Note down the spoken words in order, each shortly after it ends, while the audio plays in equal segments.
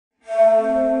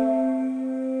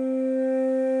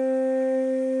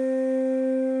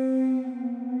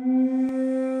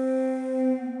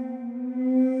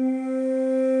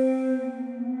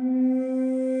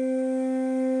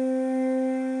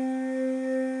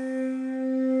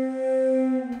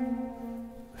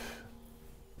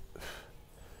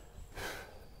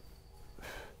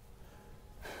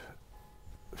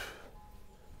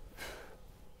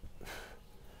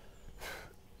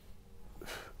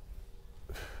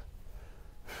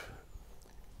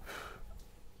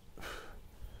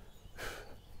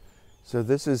So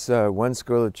this is one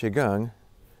school of Qi Gong,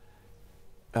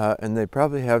 and they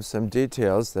probably have some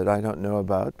details that I don't know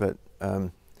about, but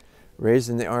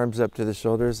raising the arms up to the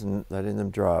shoulders and letting them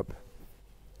drop.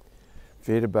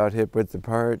 Feet about hip width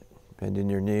apart, bending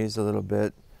your knees a little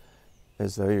bit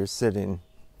as though you're sitting.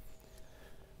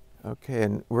 Okay,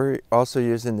 and we're also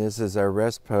using this as our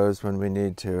rest pose when we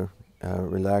need to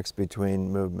relax between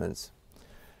movements.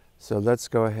 So let's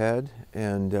go ahead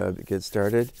and get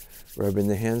started, rubbing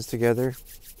the hands together.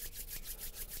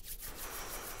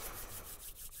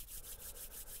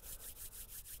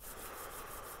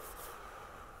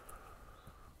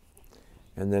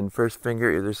 And then first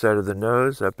finger either side of the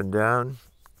nose, up and down.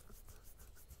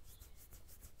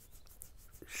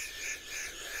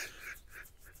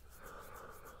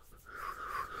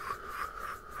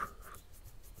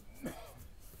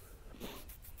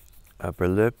 Upper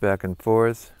lip back and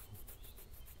forth.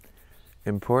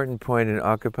 Important point in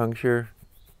acupuncture,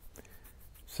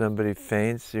 somebody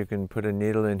faints, you can put a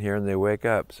needle in here and they wake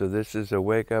up. So this is a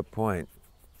wake up point.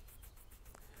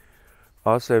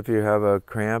 Also, if you have a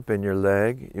cramp in your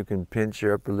leg, you can pinch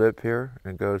your upper lip here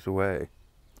and it goes away.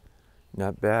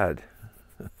 Not bad.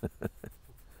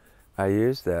 I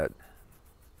use that.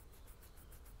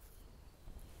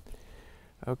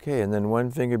 Okay, and then one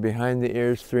finger behind the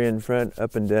ears, three in front,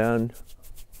 up and down.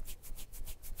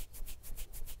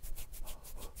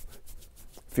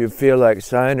 If you feel like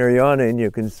sighing or yawning, you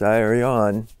can sigh or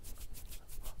yawn.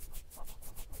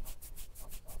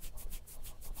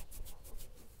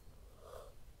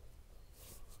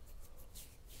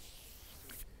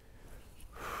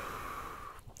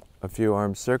 A few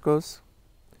arm circles.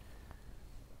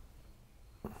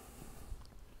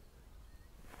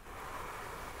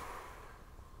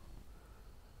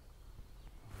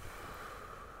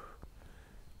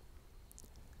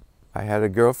 I had a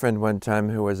girlfriend one time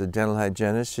who was a dental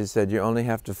hygienist. She said, you only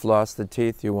have to floss the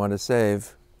teeth you want to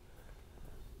save.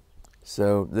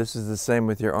 So this is the same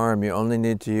with your arm. You only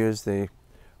need to use the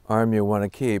arm you want to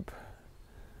keep.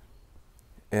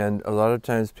 And a lot of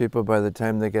times people, by the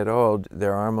time they get old,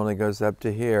 their arm only goes up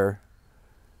to here,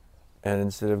 and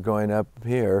instead of going up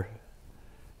here.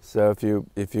 So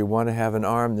if you want to have an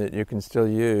arm that you can still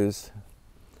use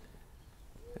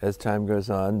as time goes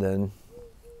on, then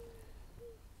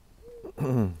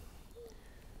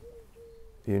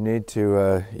you need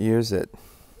to use it.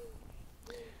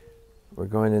 We're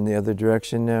going in the other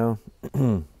direction now.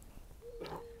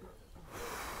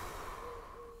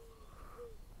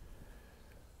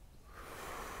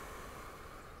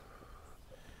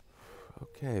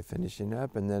 Okay, finishing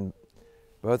up, and then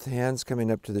both hands coming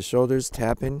up to the shoulders,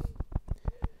 tapping,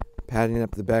 patting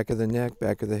up the back of the neck,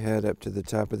 back of the head, up to the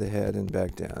top of the head, and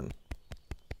back down.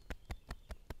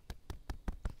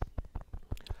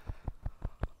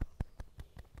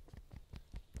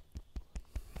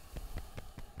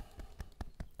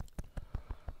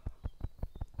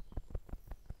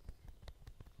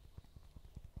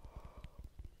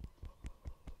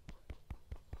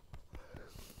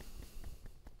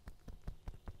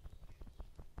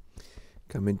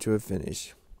 Coming to a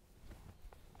finish.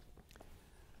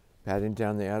 Patting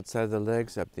down the outside of the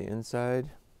legs, up the inside.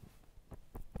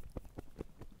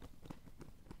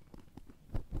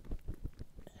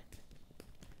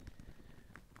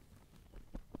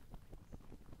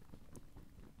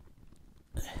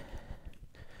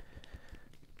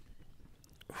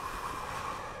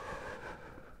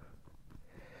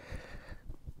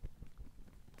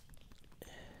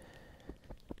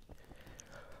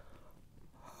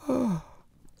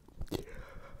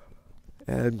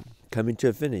 And coming to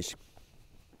a finish.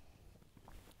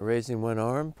 Raising one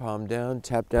arm, palm down,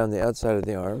 tap down the outside of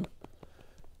the arm.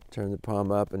 Turn the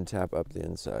palm up and tap up the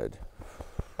inside.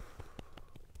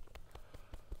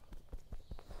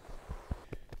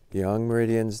 Yang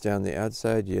meridians down the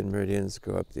outside, yin meridians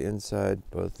go up the inside,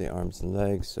 both the arms and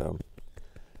legs. So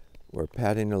we're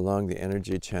patting along the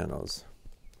energy channels.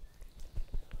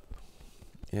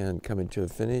 And coming to a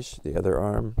finish, the other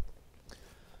arm.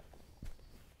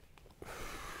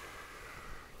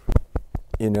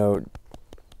 You know,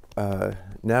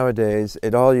 nowadays,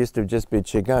 it all used to just be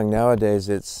Qigong. Nowadays,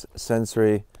 it's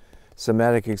sensory,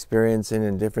 somatic experiencing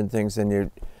and different things, and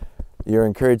you're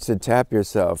encouraged to tap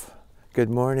yourself.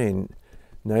 Good morning.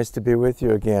 Nice to be with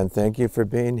you again. Thank you for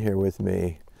being here with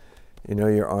me. You know,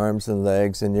 your arms and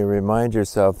legs, and you remind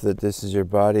yourself that this is your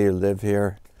body, you live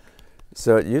here.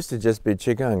 So it used to just be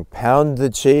Qigong. Pound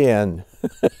the Qi in.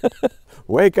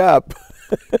 Wake up.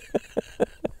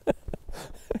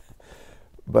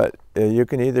 But you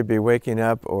can either be waking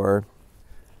up or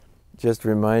just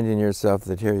reminding yourself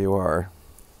that here you are.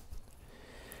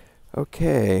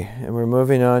 Okay, and we're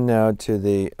moving on now to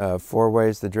the 4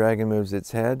 ways the dragon moves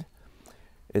its head.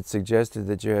 It's suggested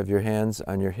that you have your hands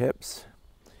on your hips,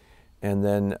 and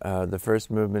then the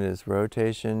first movement is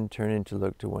rotation, turning to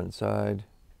look to one side,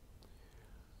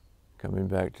 coming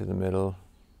back to the middle,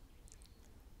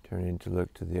 turning to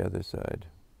look to the other side.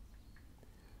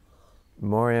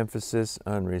 More emphasis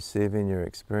on receiving your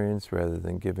experience rather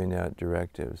than giving out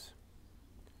directives.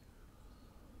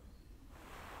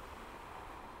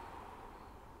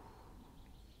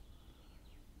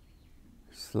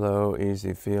 Slow,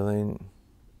 easy feeling.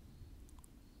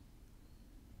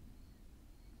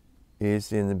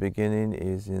 Easy in the beginning,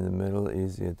 easy in the middle,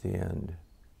 easy at the end.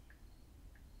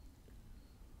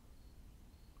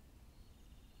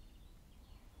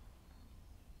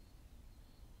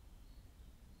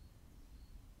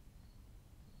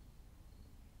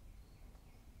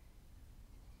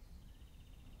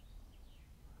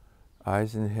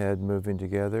 Eyes and head moving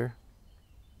together.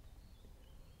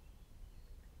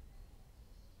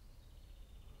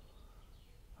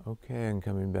 Okay, and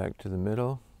coming back to the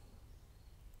middle.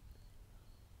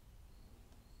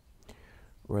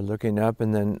 We're looking up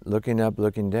and then looking up,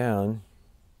 looking down.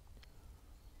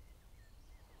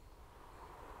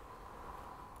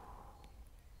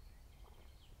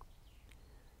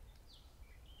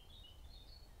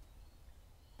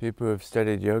 People who have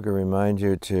studied yoga remind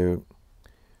you to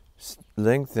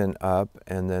lengthen up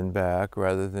and then back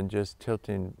rather than just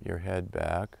tilting your head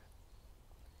back.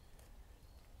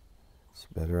 It's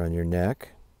better on your neck.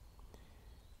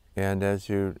 And as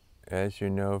you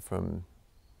know from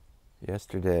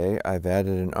yesterday, I've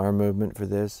added an arm movement for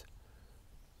this.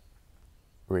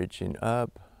 Reaching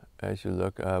up as you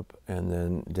look up and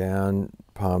then down,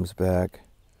 palms back.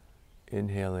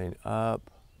 Inhaling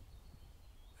up,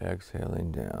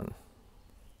 exhaling down.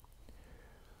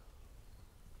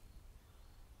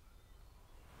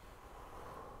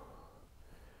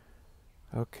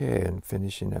 Okay, and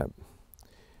finishing up.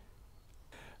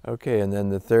 Okay, and then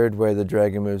the third way the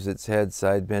dragon moves its head,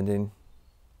 side bending.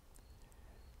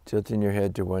 Tilting your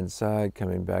head to one side,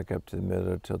 coming back up to the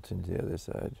middle, tilting to the other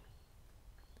side.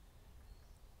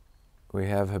 We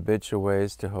have habitual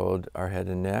ways to hold our head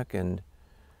and neck, and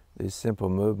these simple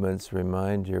movements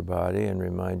remind your body and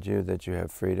remind you that you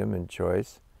have freedom and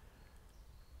choice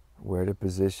where to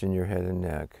position your head and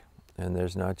neck. And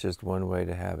there's not just one way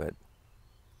to have it.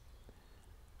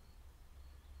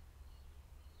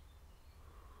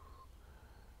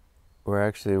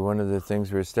 One of the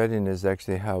things we're studying is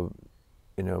actually how,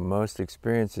 most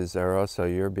experiences are also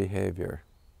your behavior.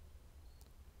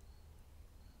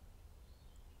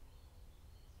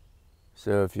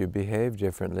 So if you behave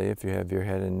differently, if you have your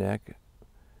head and neck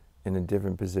in a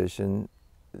different position,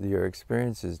 your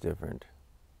experience is different.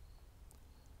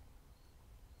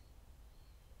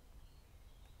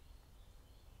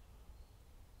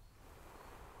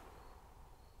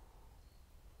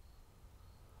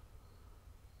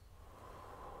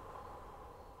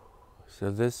 So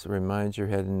this reminds your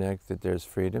head and neck that there's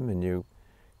freedom and you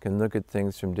can look at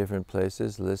things from different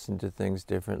places, listen to things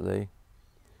differently,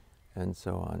 and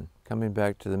so on. Coming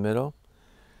back to the middle,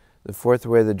 the fourth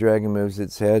way the dragon moves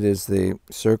its head is the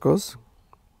circles.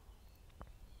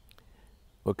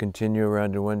 We'll continue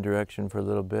around in one direction for a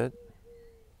little bit.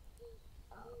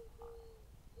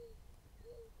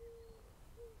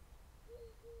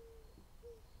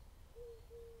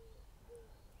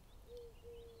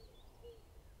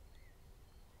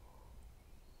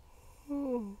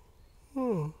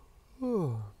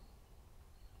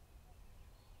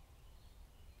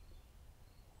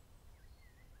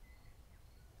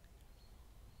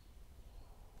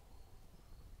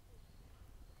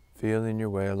 Feeling your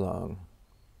way along.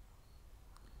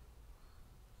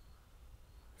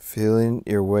 Feeling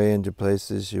your way into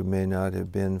places you may not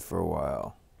have been for a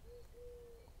while.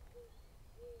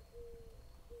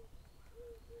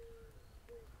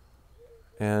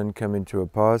 And coming to a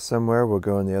pause somewhere, we'll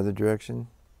go in the other direction.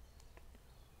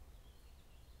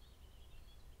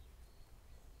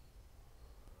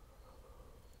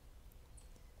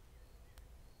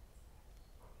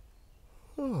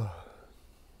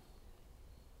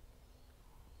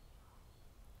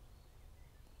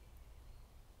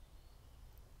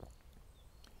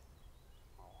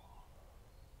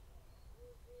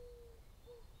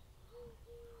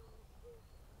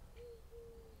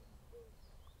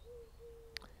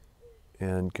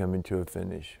 And coming to a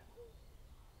finish.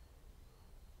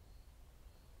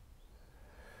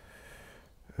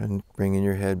 And bringing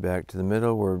your head back to the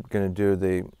middle. We're going to do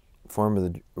the form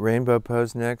of the rainbow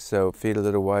pose next, so feet a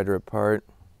little wider apart.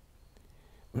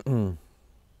 Palm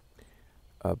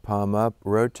up,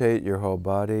 rotate your whole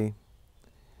body.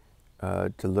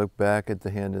 to look back at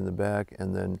the hand in the back,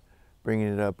 and then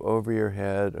bringing it up over your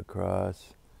head,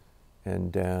 across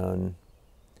and down,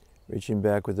 reaching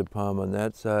back with the palm on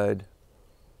that side,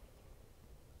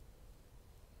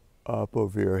 up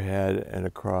over your head and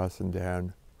across and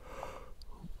down.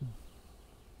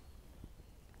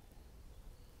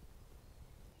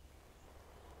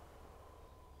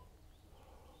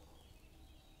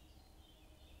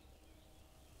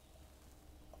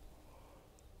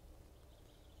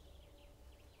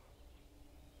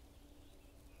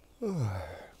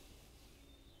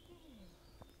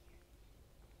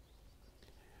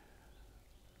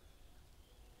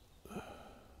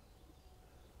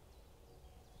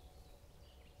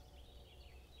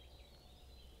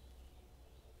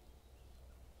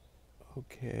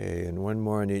 Okay, and one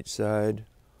more on each side.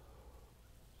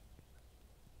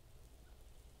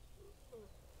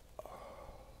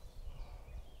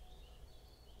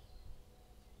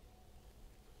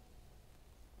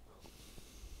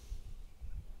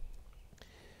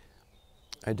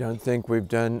 I don't think we've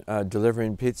done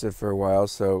delivering pizza for a while,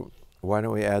 so why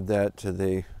don't we add that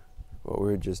to what we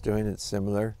were just doing? It's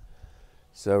similar.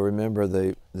 So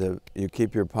remember, you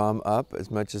keep your palm up as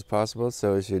much as possible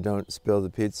so as you don't spill the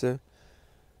pizza.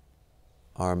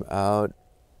 Arm out,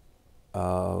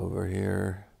 over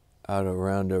here, out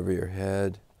around over your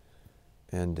head,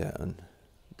 and down.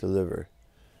 Deliver.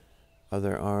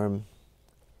 Other arm.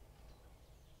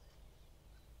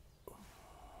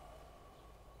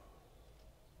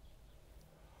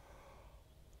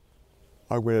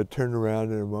 I'm going to turn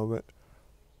around in a moment.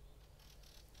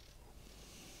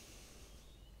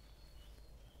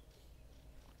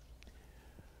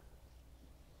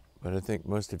 But I think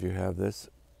most of you have this.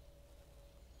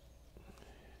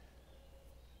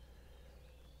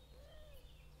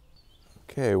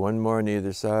 Okay, one more on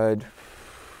either side.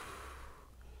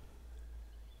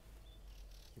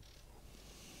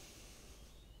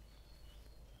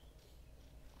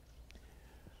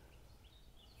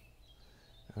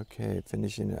 Okay,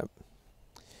 finishing up.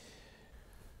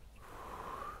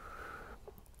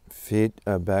 Feet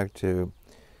back to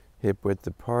hip width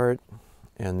apart,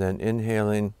 and then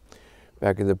inhaling,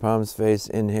 back of the palms face,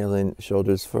 inhaling,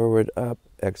 shoulders forward, up,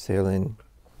 exhaling,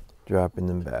 dropping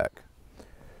them back.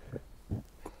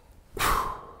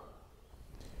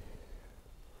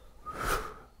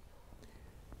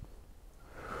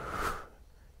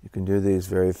 You can do these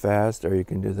very fast, or you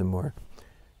can do them more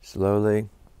slowly.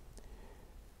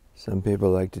 Some people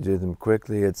like to do them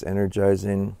quickly. It's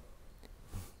energizing.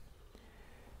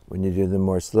 When you do them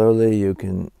more slowly, you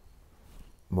can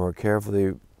more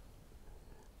carefully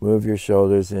move your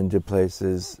shoulders into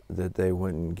places that they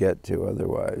wouldn't get to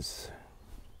otherwise.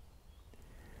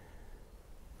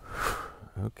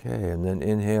 Okay, and then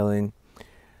inhaling,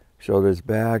 shoulders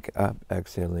back, up,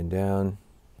 exhaling down.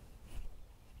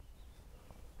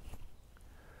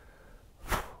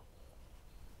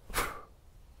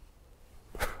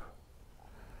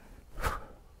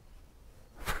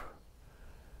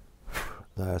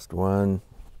 Last one.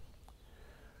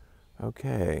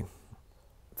 Okay,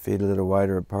 feet a little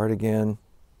wider apart again,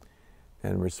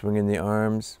 and we're swinging the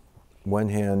arms. One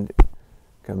hand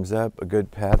comes up, a good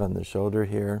pat on the shoulder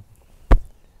here,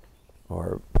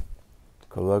 or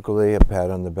colloquially, a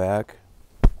pat on the back.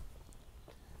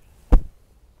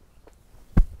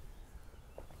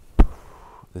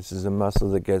 This is a muscle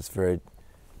that gets very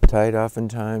tight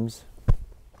oftentimes.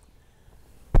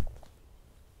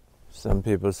 Some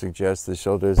people suggest the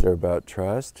shoulders are about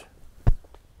trust.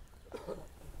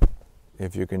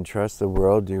 If you can trust the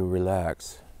world, you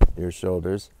relax your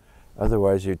shoulders.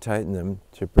 Otherwise, you tighten them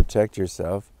to protect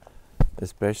yourself,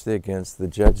 especially against the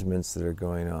judgments that are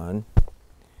going on,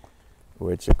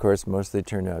 which of course mostly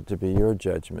turn out to be your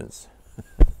judgments.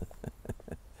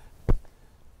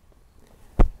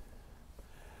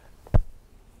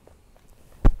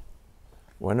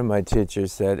 One of my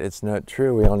teachers said, it's not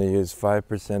true, we only use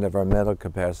 5% of our mental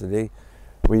capacity.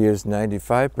 We use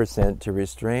 95% to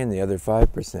restrain the other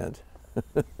 5%.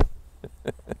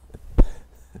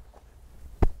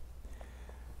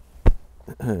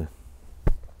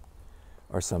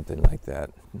 Or something like that.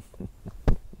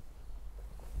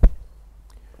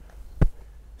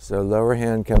 So lower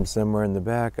hand comes somewhere in the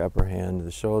back, upper hand to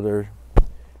the shoulder,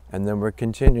 and then we're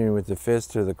continuing with the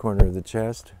fist to the corner of the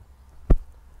chest.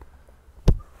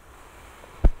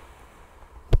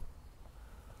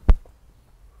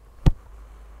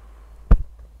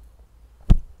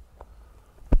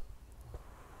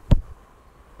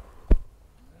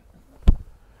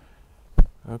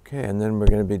 Okay, and then we're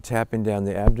going to be tapping down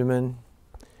the abdomen,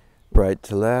 right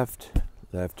to left,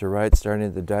 left to right, starting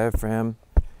at the diaphragm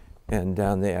and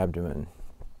down the abdomen.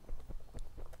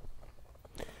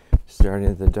 starting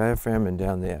at the diaphragm and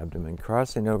down the abdomen,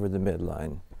 crossing over the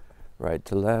midline, right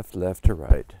to left, left to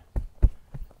right.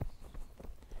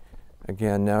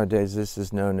 Again, nowadays this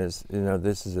is known as,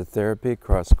 this is a therapy,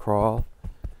 cross crawl.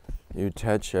 You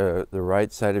touch the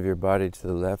right side of your body to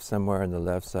the left somewhere and the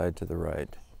left side to the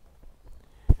right.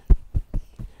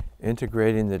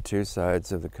 Integrating the two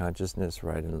sides of the consciousness,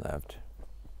 right and left.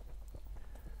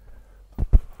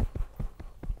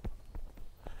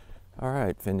 All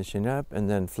right, finishing up, and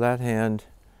then flat hand.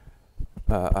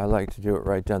 I like to do it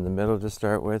right down the middle to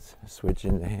start with,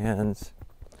 switching the hands.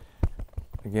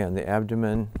 Again, the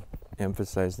abdomen,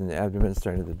 emphasizing the abdomen,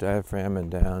 starting at the diaphragm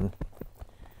and down.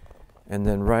 And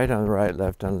then right on right,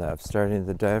 left on left, starting at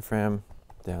the diaphragm,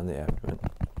 down the abdomen.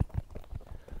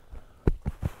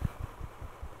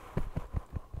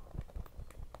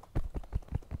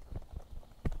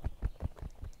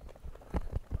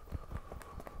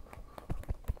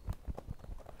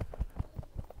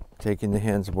 Taking the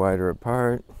hands wider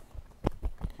apart,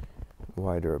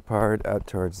 out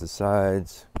towards the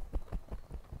sides,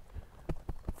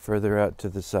 further out to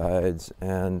the sides,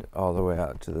 and all the way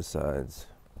out to the sides.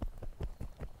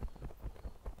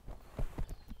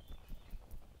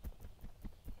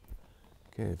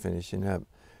 Okay, finishing up.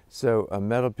 So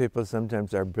metal people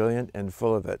sometimes are brilliant and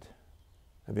full of it.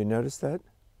 Have you noticed that?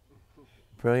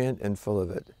 Brilliant and full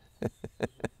of it.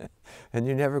 And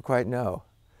you never quite know.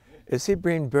 Is he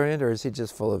being brilliant or is he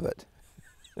just full of it?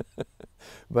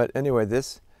 But anyway,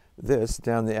 this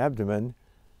down the abdomen,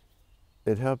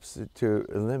 it helps to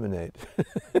eliminate.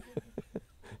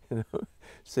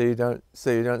 So you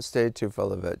don't stay too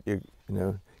full of it. You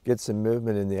get some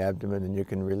movement in the abdomen and you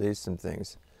can release some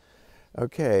things.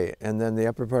 Okay, and then the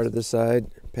upper part of the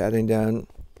side, patting down,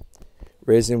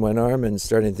 raising one arm and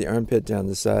starting at the armpit down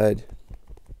the side,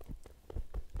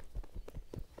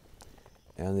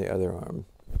 and the other arm.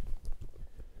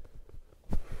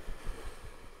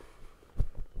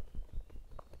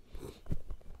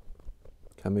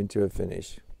 Coming to a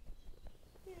finish.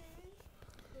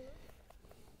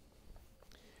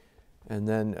 And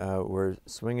then we're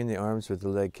swinging the arms with the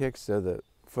leg kick, so the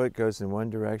foot goes in one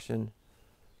direction,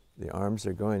 the arms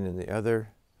are going in the other.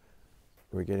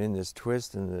 We're getting this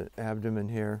twist in the abdomen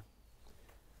here.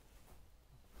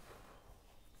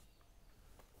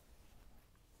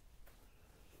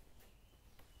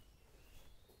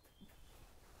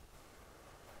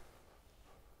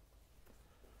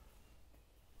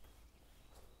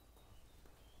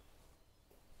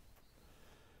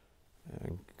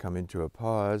 And coming to a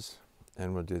pause,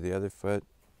 and we'll do the other foot.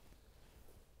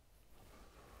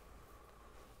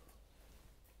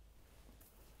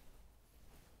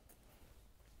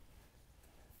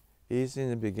 Easy in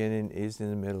the beginning, easy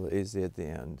in the middle, easy at the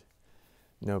end.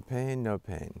 No pain, no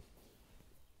pain.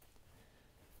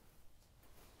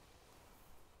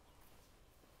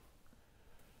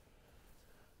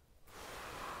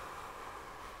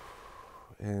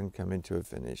 And coming to a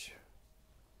finish.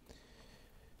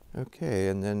 Okay,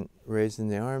 and then raising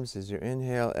the arms as you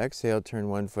inhale, exhale, turn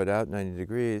one foot out 90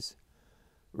 degrees.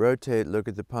 Rotate, look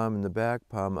at the palm in the back,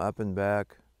 palm up and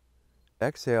back.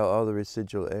 Exhale all the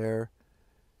residual air.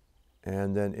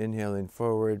 And then inhaling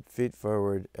forward, feet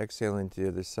forward, exhaling to the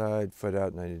other side, foot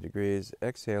out 90 degrees,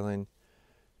 exhaling,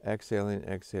 exhaling,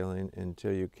 exhaling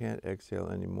until you can't exhale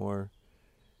anymore.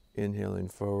 Inhaling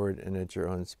forward and at your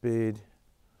own speed.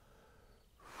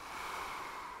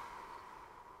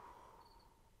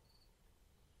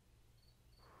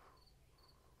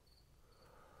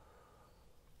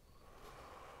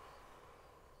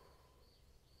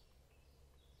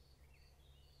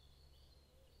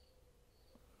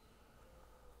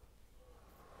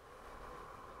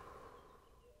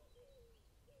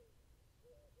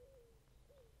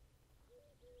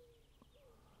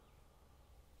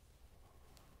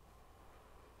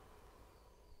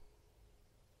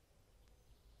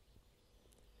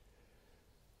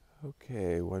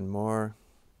 Okay, one more.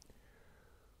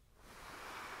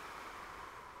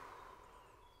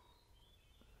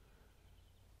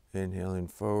 Inhaling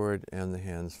forward and the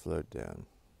hands float down,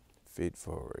 feet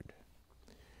forward.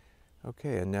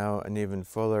 Okay, and now an even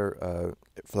fuller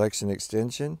flexion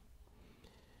extension.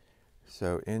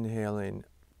 So inhaling,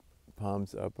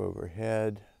 palms up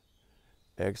overhead.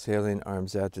 Exhaling,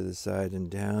 arms out to the side and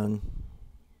down.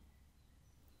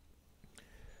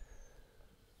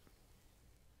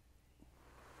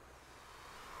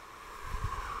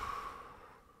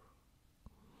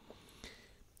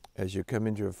 As you come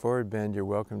into a forward bend, you're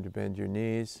welcome to bend your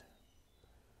knees.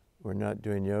 We're not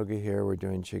doing yoga here, we're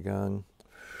doing Qi Gong.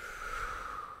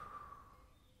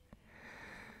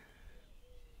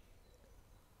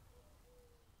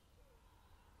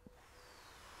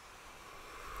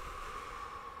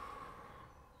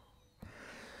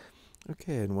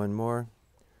 Okay, and one more.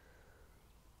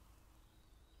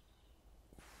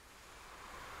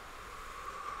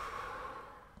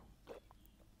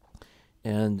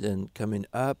 And then coming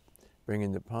up,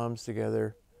 bringing the palms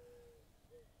together,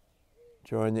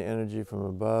 drawing the energy from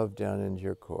above down into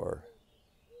your core.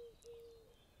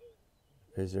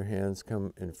 As your hands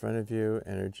come in front of you,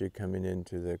 energy coming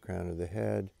into the crown of the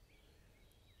head,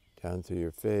 down through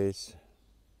your face,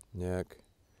 neck,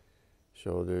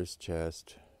 shoulders,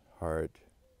 chest, heart,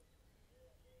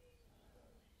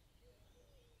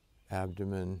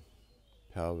 abdomen,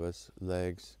 pelvis,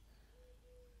 legs,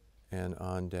 and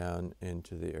on down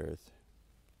into the earth.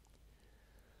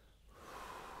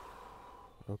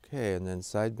 Okay, and then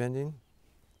side bending.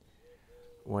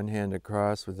 One hand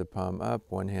across with the palm up,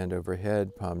 one hand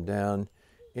overhead, palm down.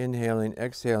 Inhaling,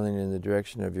 exhaling in the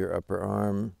direction of your upper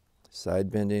arm,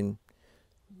 side bending.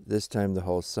 This time the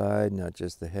whole side, not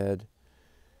just the head,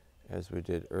 as we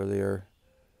did earlier.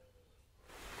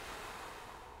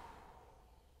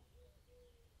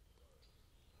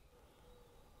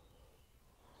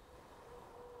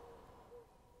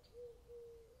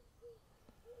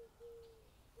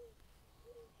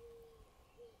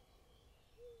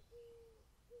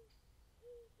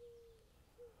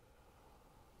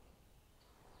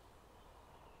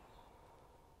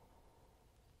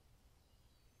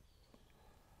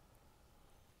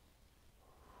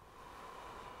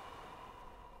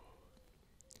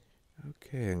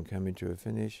 Okay, and coming to a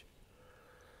finish.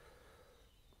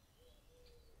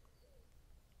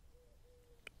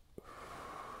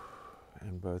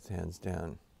 And both hands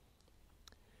down.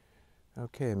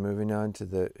 Okay, moving on to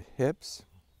the hips.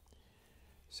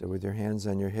 So with your hands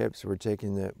on your hips, we're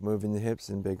moving the hips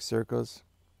in big circles.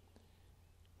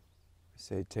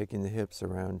 Say, taking the hips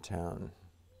around town.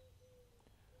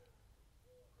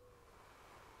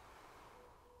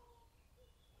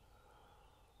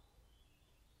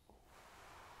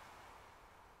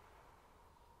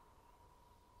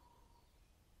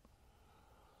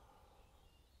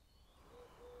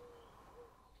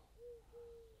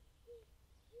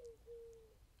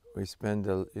 We spend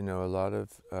a lot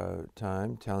of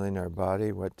time telling our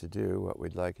body what to do, what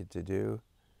we'd like it to do.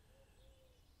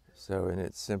 So in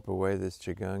its simple way, this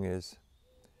Qigong is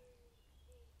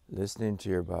listening to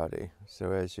your body.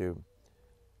 So as you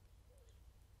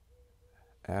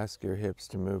ask your hips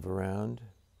to move around,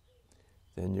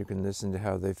 then you can listen to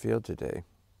how they feel today.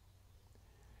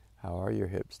 How are your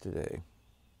hips today?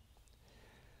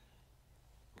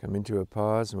 Coming to a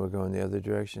pause, and we'll go in the other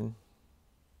direction.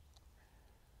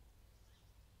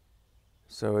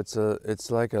 So it's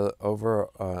like all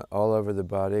over the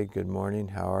body. Good morning.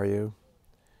 How are you?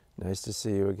 Nice to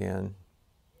see you again.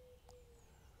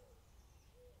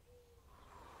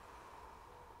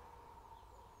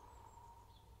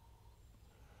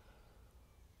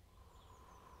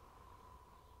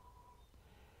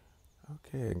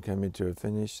 Okay, and coming to a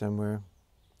finish somewhere.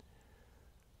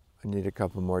 I need a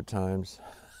couple more times.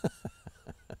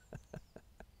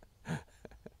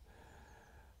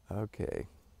 Okay.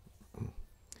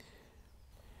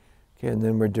 Okay, and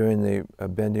then we're doing the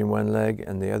bending one leg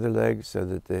and the other leg so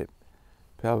that the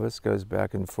pelvis goes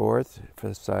back and forth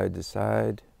from side to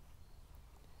side.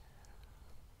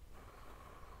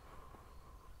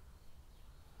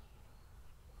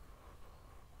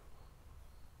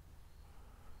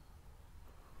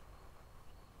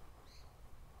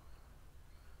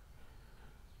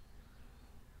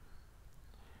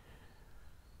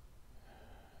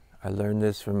 I learned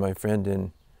this from my friend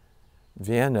in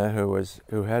Vienna who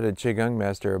had a Qigong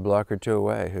master a block or two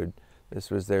away. This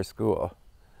was their school,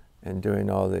 and doing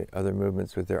all the other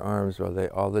movements with their arms while they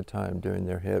all the time doing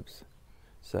their hips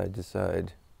side to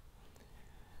side.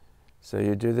 So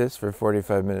you do this for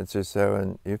 45 minutes or so,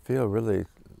 and you feel really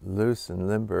loose and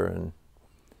limber and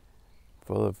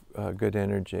full of good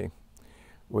energy.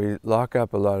 We lock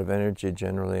up a lot of energy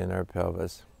generally in our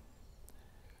pelvis.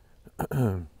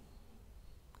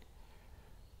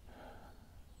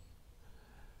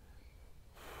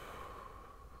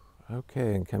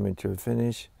 Okay, and coming to a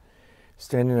finish.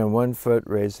 Standing on one foot,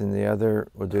 raising the other.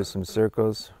 We'll do some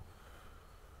circles.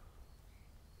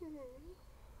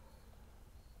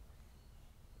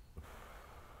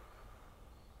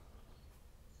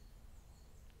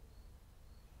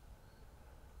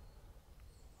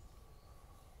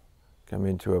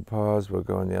 Coming to a pause, we'll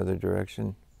go in the other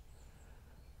direction.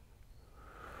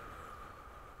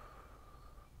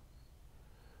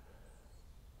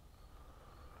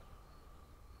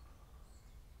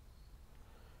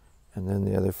 And then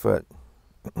the other foot.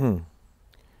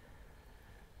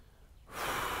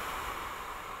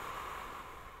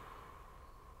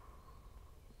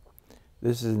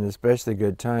 This is an especially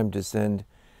good time to send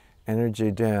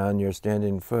energy down your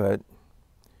standing foot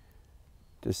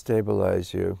to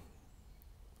stabilize you.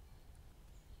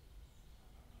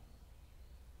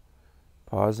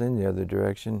 Pausing the other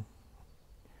direction.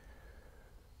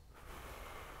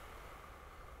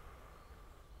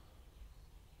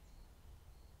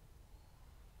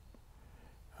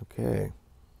 Okay.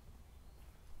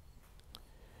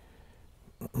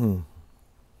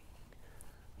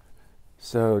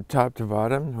 So top to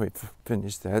bottom, we've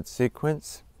finished that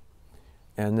sequence.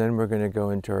 And then we're going to go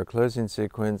into our closing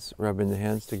sequence, rubbing the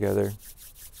hands together.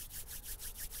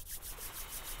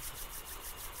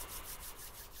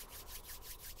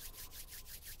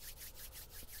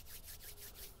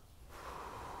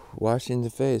 Washing the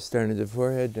face, starting at the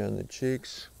forehead, down the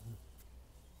cheeks.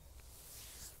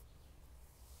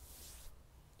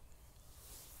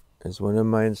 As one of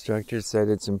my instructors said,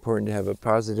 it's important to have a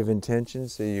positive intention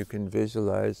so you can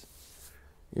visualize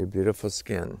your beautiful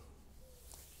skin.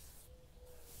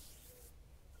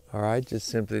 All right, just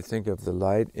simply think of the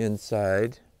light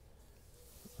inside,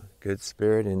 good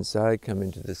spirit inside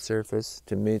coming to the surface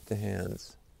to meet the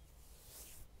hands.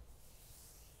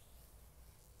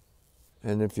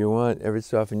 And if you want, every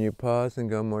so often you pause and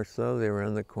go more slowly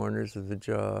around the corners of the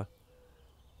jaw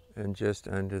and just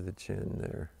under the chin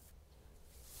there.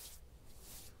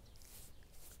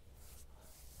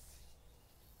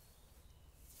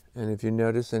 And if you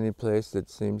notice any place that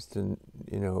seems to,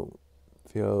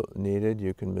 feel needed,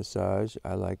 you can massage.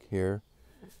 I like here,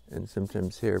 and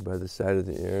sometimes here by the side of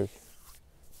the ears.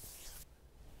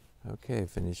 Okay,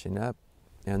 finishing up.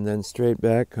 And then straight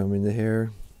back, combing the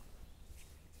hair.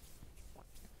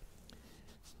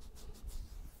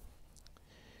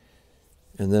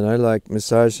 And then I like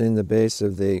massaging the base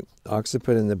of the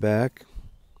occiput in the back.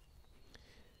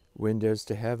 Windows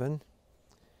to heaven.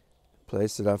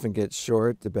 Place that often gets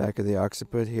short, the back of the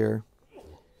occiput here.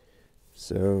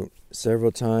 So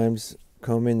several times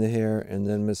combing the hair and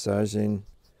then massaging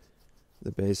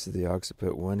the base of the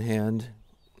occiput. One hand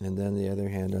and then the other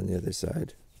hand on the other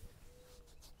side.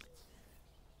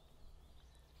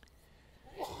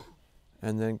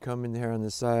 And then combing the hair on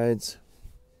the sides.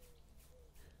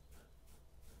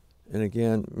 And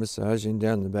again, massaging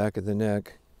down the back of the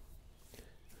neck.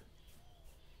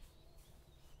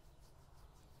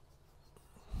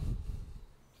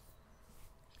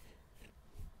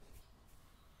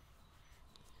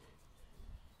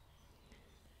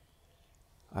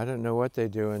 I don't know what they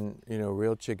do in,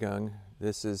 real Qigong.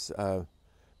 This is,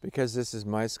 because this is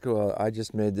my school, I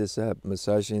just made this up,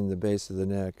 massaging the base of the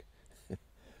neck.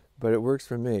 But it works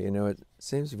for me, it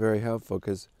seems very helpful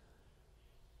because,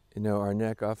 our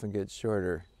neck often gets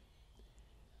shorter.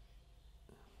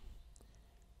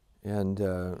 And,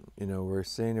 we're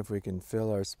seeing if we can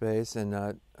fill our space and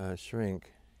not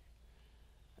shrink.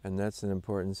 And that's an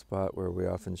important spot where we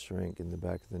often shrink, in the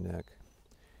back of the neck.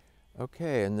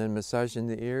 Okay, and then massaging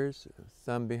the ears,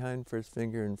 thumb behind, first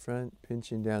finger in front,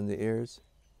 pinching down the ears.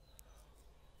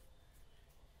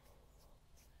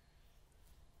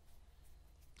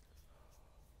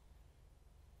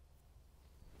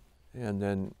 And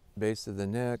then base of the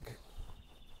neck,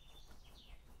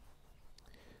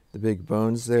 the big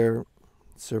bones there,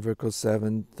 cervical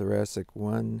 7, thoracic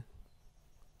 1.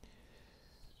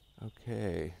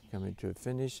 Okay, coming to a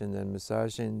finish, and then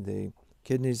massaging the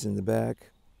kidneys in the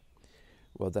back.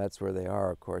 Well, that's where they are,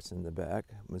 of course, in the back.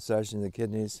 Massaging the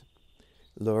kidneys,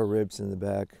 lower ribs in the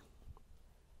back.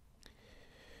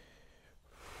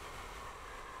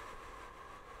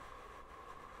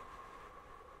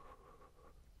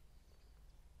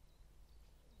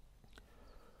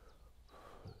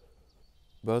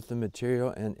 Both the material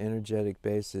and energetic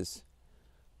basis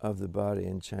of the body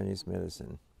in Chinese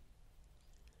medicine.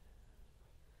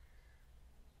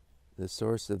 The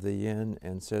source of the yin,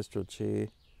 ancestral qi,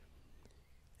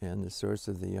 and the source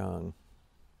of the yang.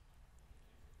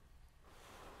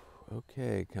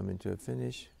 Okay, coming to a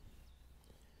finish.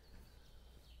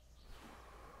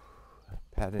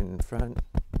 Patting in front,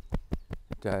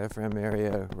 diaphragm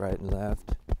area, right and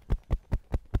left.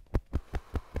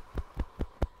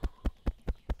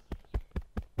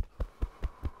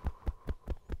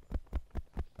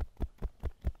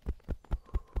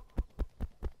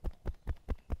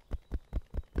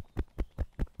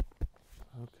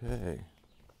 Okay,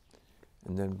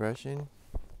 and then brushing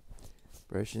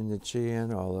the qi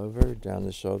in all over, down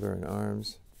the shoulder and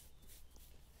arms.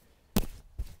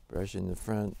 Brushing the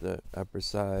front, the upper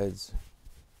sides,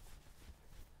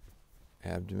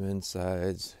 abdomen,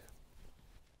 sides,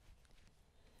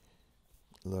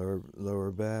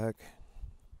 lower back,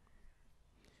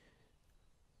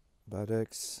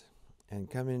 buttocks, And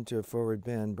come into a forward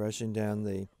bend, brushing down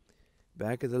the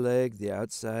back of the leg, the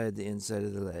outside, the inside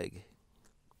of the leg.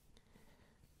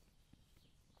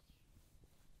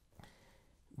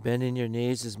 Bending your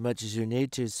knees as much as you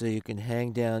need to so you can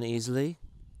hang down easily.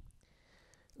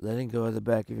 Letting go of the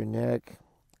back of your neck,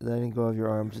 letting go of your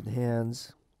arms and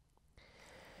hands.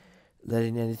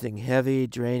 Letting anything heavy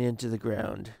drain into the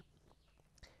ground.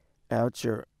 Out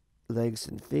your legs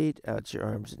and feet, out your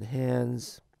arms and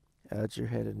hands, out your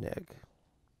head and neck.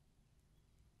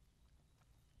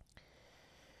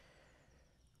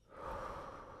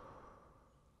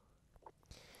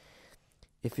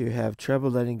 If you have trouble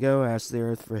letting go, ask the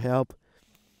earth for help.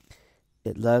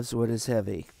 It loves what is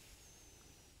heavy.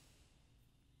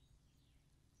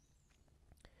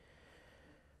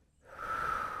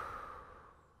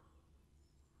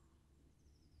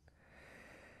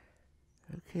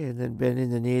 Okay, and then bending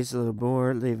the knees a little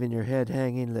more, leaving your head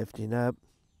hanging, lifting up.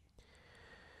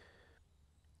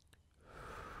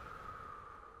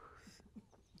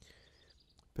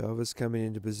 Pelvis coming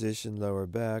into position, lower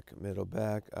back, middle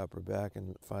back, upper back,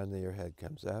 and finally your head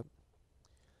comes up.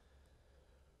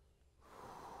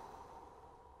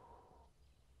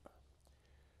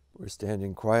 We're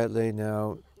standing quietly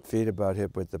now, feet about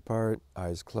hip width apart,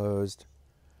 eyes closed,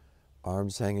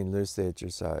 arms hanging loosely at your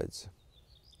sides.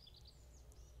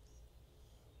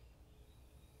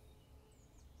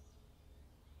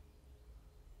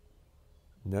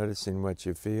 Noticing what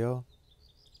you feel.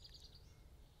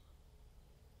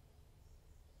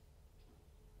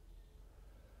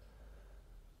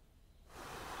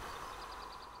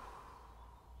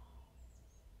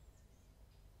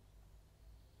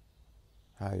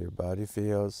 How your body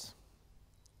feels.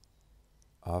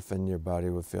 Often your body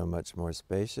will feel much more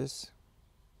spacious.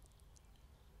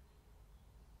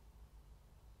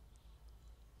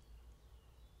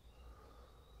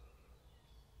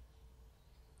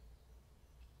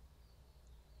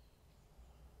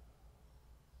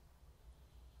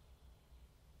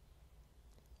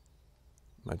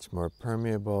 Much more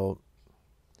permeable,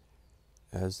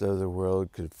 as though the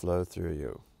world could flow through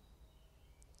you.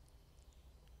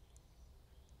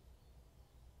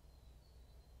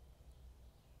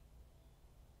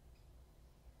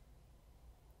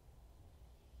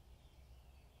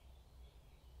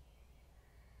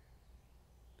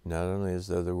 Not only as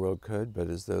though the world could, but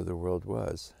as though the world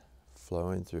was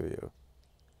flowing through you.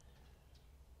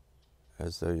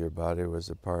 As though your body was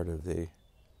a part of the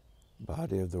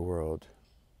body of the world.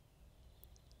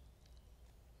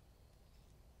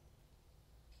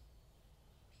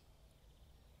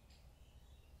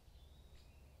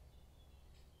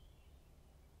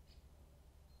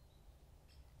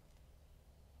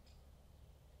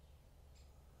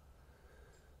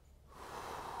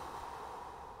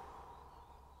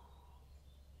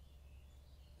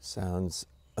 Sounds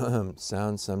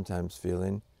sometimes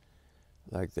feeling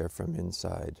like they're from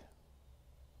inside.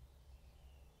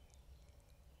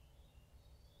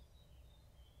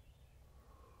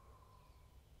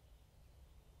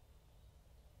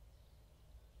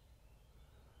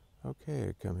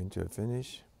 Okay, coming to a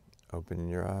finish, opening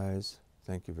your eyes.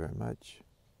 Thank you very much.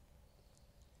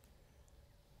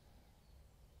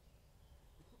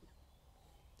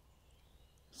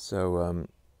 So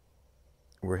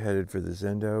we're headed for the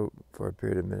Zendo for a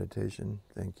period of meditation.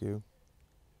 Thank you.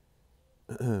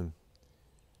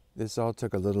 This all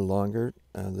took a little longer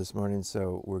this morning,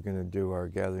 so we're going to do our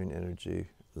gathering energy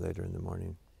later in the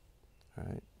morning. All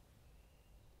right.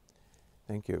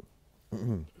 Thank you.